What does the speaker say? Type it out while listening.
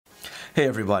Hey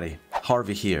everybody,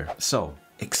 Harvey here. So,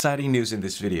 exciting news in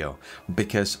this video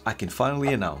because I can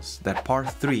finally announce that part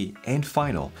 3 and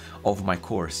final of my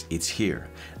course is here.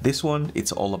 This one,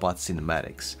 it's all about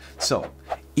cinematics. So,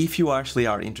 if you actually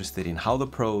are interested in how the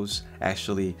pros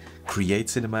actually create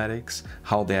cinematics,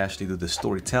 how they actually do the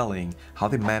storytelling, how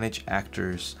they manage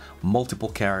actors, multiple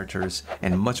characters,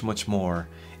 and much more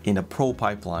in a pro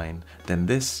pipeline, then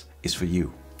this is for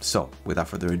you. So, without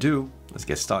further ado, let's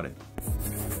get started.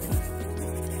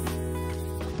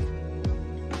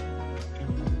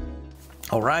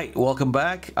 Alright, welcome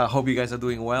back. I hope you guys are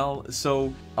doing well.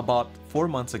 So, about 4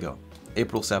 months ago,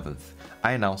 April 7th,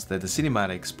 I announced that the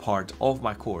cinematics part of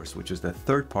my course, which is the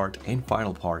third part and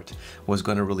final part, was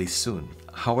going to release soon.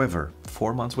 However,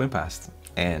 4 months went past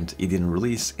and it didn't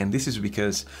release, and this is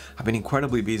because I've been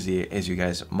incredibly busy, as you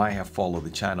guys might have followed the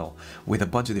channel, with a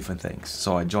bunch of different things.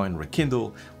 So I joined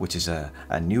Rekindle, which is a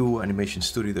new animation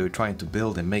studio that we're trying to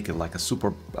build and make it like a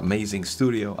super amazing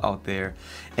studio out there,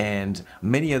 and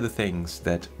many other things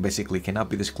that basically cannot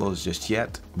be disclosed just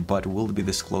yet, but will be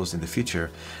disclosed in the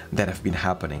future, that have been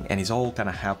happening, and it's all kind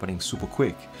of happening super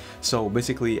quick. So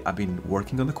basically I've been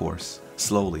working on the course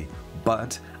slowly,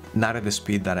 but not at the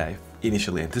speed that I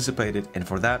initially anticipated, and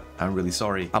for that I'm really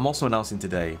sorry. I'm also announcing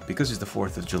today, because it's the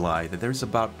 4th of July, that there's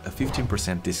about a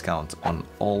 15% discount on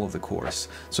all of the course.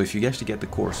 So if you actually get the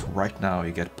course right now,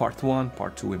 you get part 1,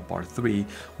 part 2 and part 3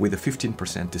 with a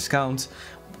 15% discount.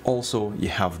 Also, you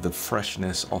have the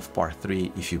freshness of part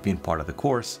 3 if you've been part of the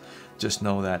course. Just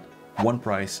know that one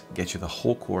price gets you the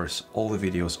whole course, all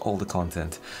the videos, all the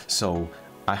content. So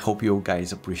I hope you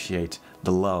guys appreciate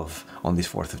the love on this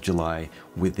 4th of July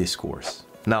with this course.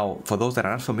 Now, for those that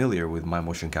are not familiar with my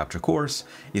motion capture course,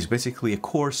 it's basically a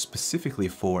course specifically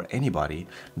for anybody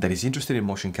that is interested in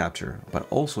motion capture, but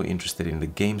also interested in the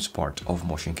games part of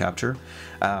motion capture.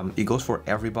 It goes for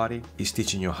everybody. It's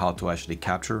teaching you how to actually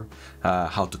capture,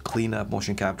 how to clean up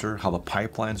motion capture, how the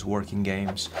pipelines work in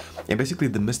games, and basically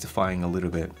demystifying a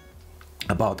little bit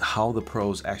about how the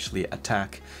pros actually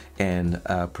attack and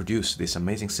produce these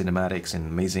amazing cinematics and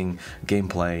amazing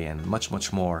gameplay and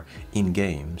much more in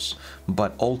games,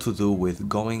 but all to do with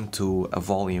going to a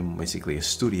volume, basically a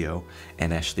studio,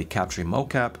 and actually capturing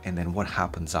mocap, and then what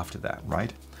happens after that,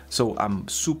 right? So I'm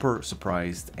super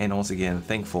surprised and once again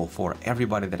thankful for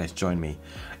everybody that has joined me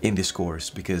in this course,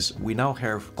 because we now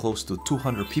have close to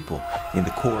 200 people in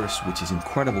the course, which is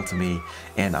incredible to me,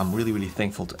 and I'm really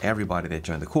thankful to everybody that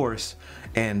joined the course.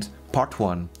 And part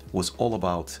 1 was all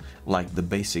about like the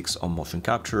basics of motion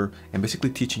capture and basically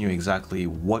teaching you exactly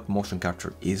what motion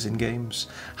capture is in games,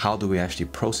 how do we actually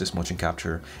process motion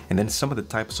capture, and then some of the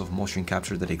types of motion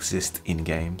capture that exist in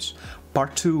games.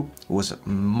 Part 2 was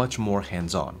much more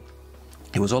hands-on.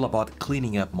 It was all about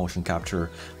cleaning up motion capture,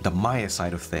 the Maya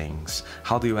side of things.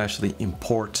 How do you actually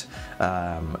import,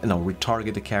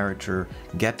 retarget the character,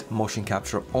 get motion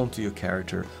capture onto your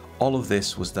character. All of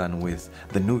this was done with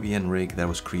the Nubian rig that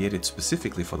was created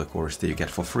specifically for the course that you get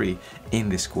for free in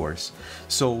this course.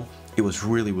 So it was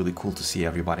really cool to see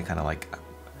everybody kind of like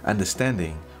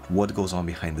understanding what goes on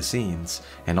behind the scenes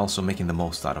and also making the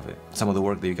most out of it. Some of the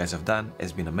work that you guys have done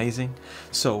has been amazing.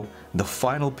 So the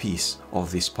final piece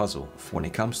of this puzzle when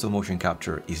it comes to motion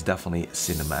capture is definitely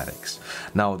cinematics.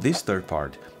 Now this third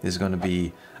part is going to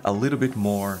be a little bit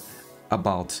more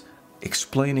about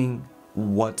explaining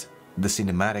what the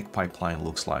cinematic pipeline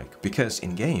looks like, because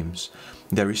in games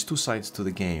there is two sides to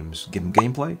the games: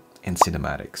 gameplay and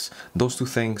cinematics. Those two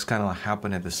things kind of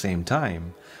happen at the same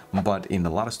time, but in a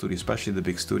lot of studios, especially the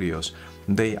big studios,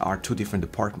 they are two different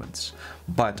departments,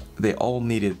 but they all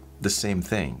needed the same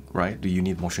thing, right? Do you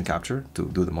need motion capture to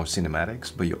do the most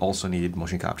cinematics, but you also need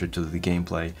motion capture to do the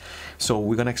gameplay. So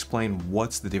we're gonna explain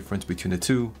what's the difference between the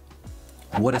two,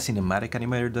 what a cinematic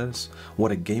animator does,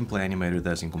 what a gameplay animator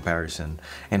does in comparison,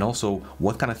 and also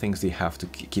what kind of things they have to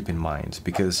keep in mind,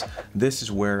 because this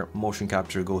is where motion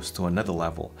capture goes to another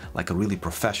level, like a really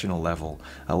professional level,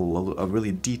 a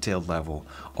really detailed level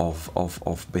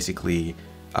of basically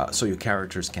so your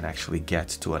characters can actually get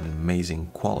to an amazing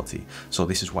quality. So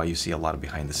this is why you see a lot of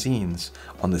behind the scenes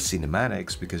on the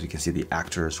cinematics, because you can see the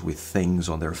actors with things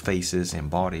on their faces and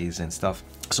bodies and stuff.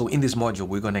 So in this module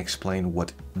we're going to explain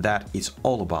what that is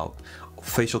all about: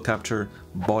 facial capture,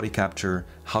 body capture,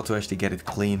 how to actually get it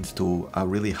cleaned to a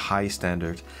really high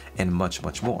standard, and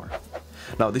much more.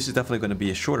 Now, this is definitely going to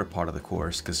be a shorter part of the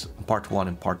course because part 1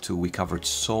 and part 2 we covered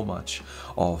so much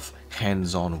of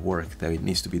hands-on work that it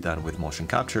needs to be done with motion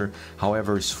capture.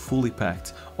 However, it's fully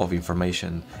packed of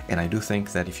information, and I do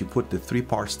think that if you put the 3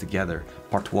 parts together,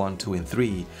 part 1, 2 and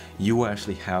 3, you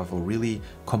actually have a really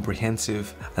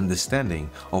comprehensive understanding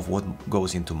of what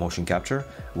goes into motion capture,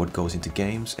 what goes into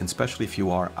games, and especially if you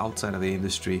are outside of the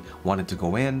industry wanting to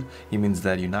go in, it means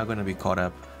that you're not going to be caught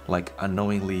up like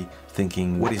unknowingly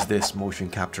thinking, what is this motion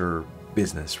capture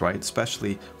business, right?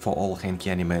 Especially for all hanky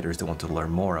animators that want to learn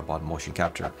more about motion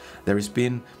capture. There has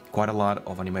been quite a lot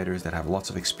of animators that have lots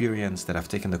of experience, that have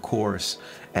taken the course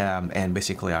and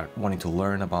basically are wanting to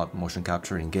learn about motion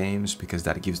capture in games because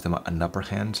that gives them an upper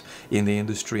hand in the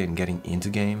industry and getting into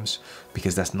games,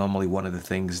 because that's normally one of the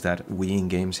things that we in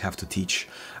games have to teach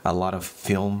a lot of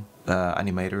film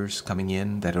animators coming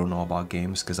in that don't know about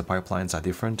games, because the pipelines are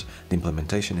different, the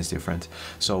implementation is different.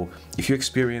 So if you're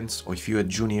experienced, or if you're a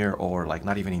junior or like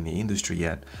not even in the industry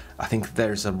yet, I think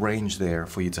there's a range there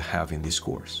for you to have in this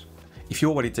course. If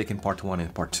you've already taken part 1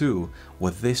 and part 2,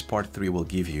 what this part 3 will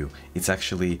give you, it's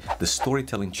actually the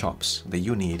storytelling chops that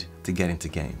you need to get into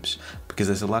games, because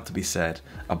there's a lot to be said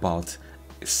about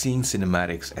seeing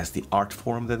cinematics as the art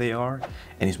form that they are,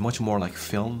 and it's much more like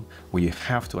film, where you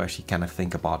have to actually kind of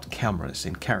think about cameras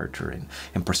and character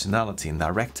and personality and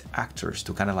direct actors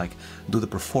to kind of like do the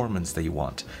performance that you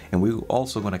want. And we're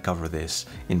also going to cover this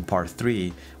in part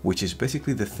 3, which is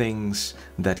basically the things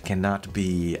that cannot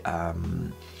be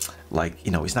like,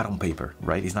 you know, it's not on paper,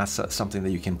 right? It's not something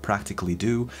that you can practically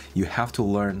do. You have to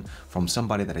learn from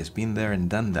somebody that has been there and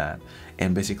done that,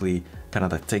 and basically kind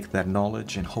of like take that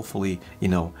knowledge and hopefully, you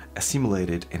know, assimilate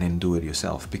it and then do it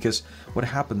yourself. Because what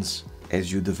happens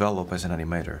as you develop as an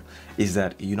animator is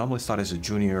that you normally start as a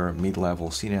junior,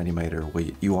 mid-level, senior animator, where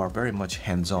you are very much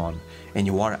hands-on and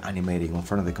you are animating in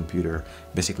front of the computer,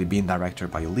 basically being director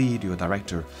by your lead, you're a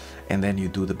director, and then you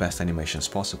do the best animations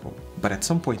possible. But at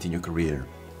some point in your career,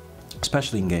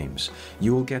 especially in games,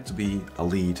 you will get to be a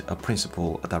lead, a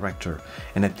principal, a director,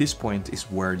 and at this point is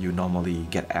where you normally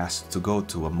get asked to go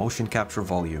to a motion capture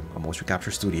volume, a motion capture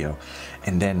studio,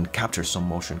 and then capture some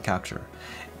motion capture.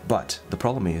 But the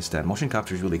problem is that motion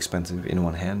capture is really expensive in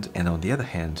one hand, and on the other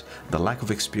hand, the lack of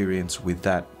experience with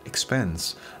that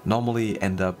expense normally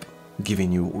end up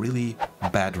giving you really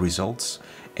bad results.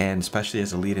 And especially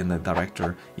as a lead and a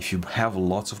director, if you have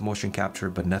lots of motion capture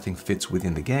but nothing fits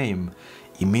within the game,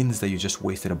 it means that you just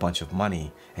wasted a bunch of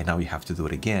money and now you have to do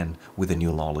it again with the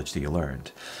new knowledge that you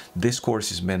learned. This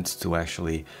course is meant to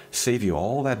actually save you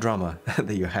all that drama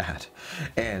that you had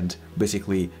and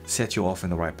basically set you off in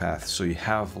the right path. So you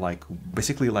have like,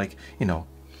 basically like, you know,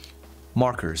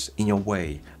 markers in your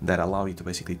way that allow you to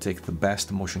basically take the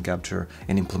best motion capture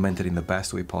and implement it in the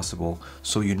best way possible,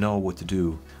 so you know what to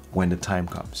do when the time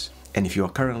comes. And if you are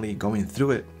currently going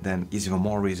through it, then it's even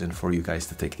more reason for you guys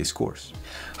to take this course.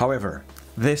 However,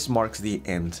 this marks the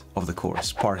end of the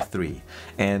course, part 3,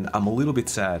 and I'm a little bit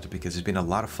sad because it's been a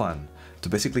lot of fun to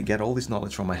basically get all this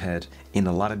knowledge from my head in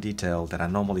a lot of detail that I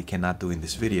normally cannot do in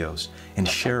these videos and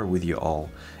share with you all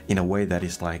in a way that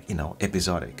is like, you know,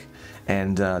 episodic.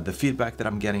 And the feedback that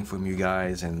I'm getting from you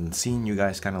guys and seeing you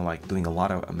guys kind of like doing a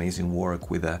lot of amazing work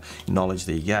with the knowledge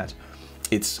that you get,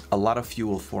 it's a lot of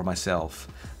fuel for myself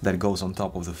that goes on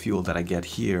top of the fuel that I get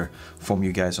here from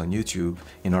you guys on YouTube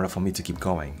in order for me to keep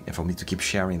going and for me to keep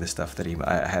sharing the stuff that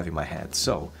I have in my head.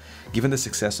 So given the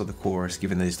success of the course,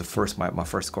 given that it's the first my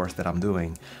first course that I'm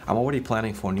doing, I'm already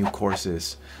planning for new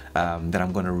courses that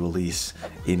I'm going to release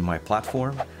in my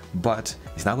platform. But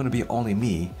it's not going to be only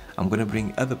me, I'm going to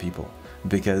bring other people,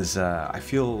 because I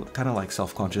feel kind of like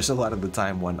self-conscious a lot of the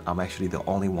time when I'm actually the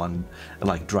only one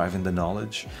like driving the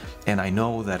knowledge. And I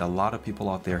know that a lot of people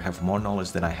out there have more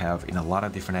knowledge than I have in a lot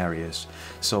of different areas.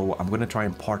 So I'm going to try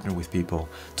and partner with people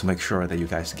to make sure that you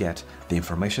guys get the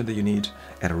information that you need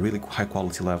at a really high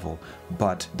quality level,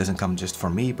 but it doesn't come just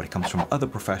from me, but it comes from other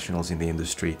professionals in the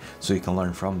industry, so you can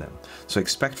learn from them. So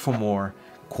expect for more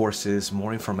courses,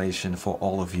 more information for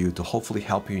all of you to hopefully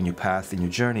help you in your path, in your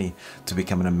journey to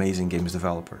become an amazing games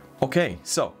developer. Okay,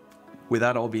 so with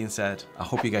that all being said, I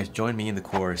hope you guys join me in the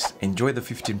course, enjoy the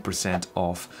 15%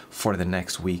 off for the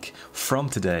next week from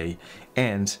today,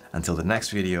 and until the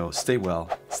next video, stay well,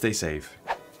 stay safe,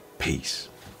 peace.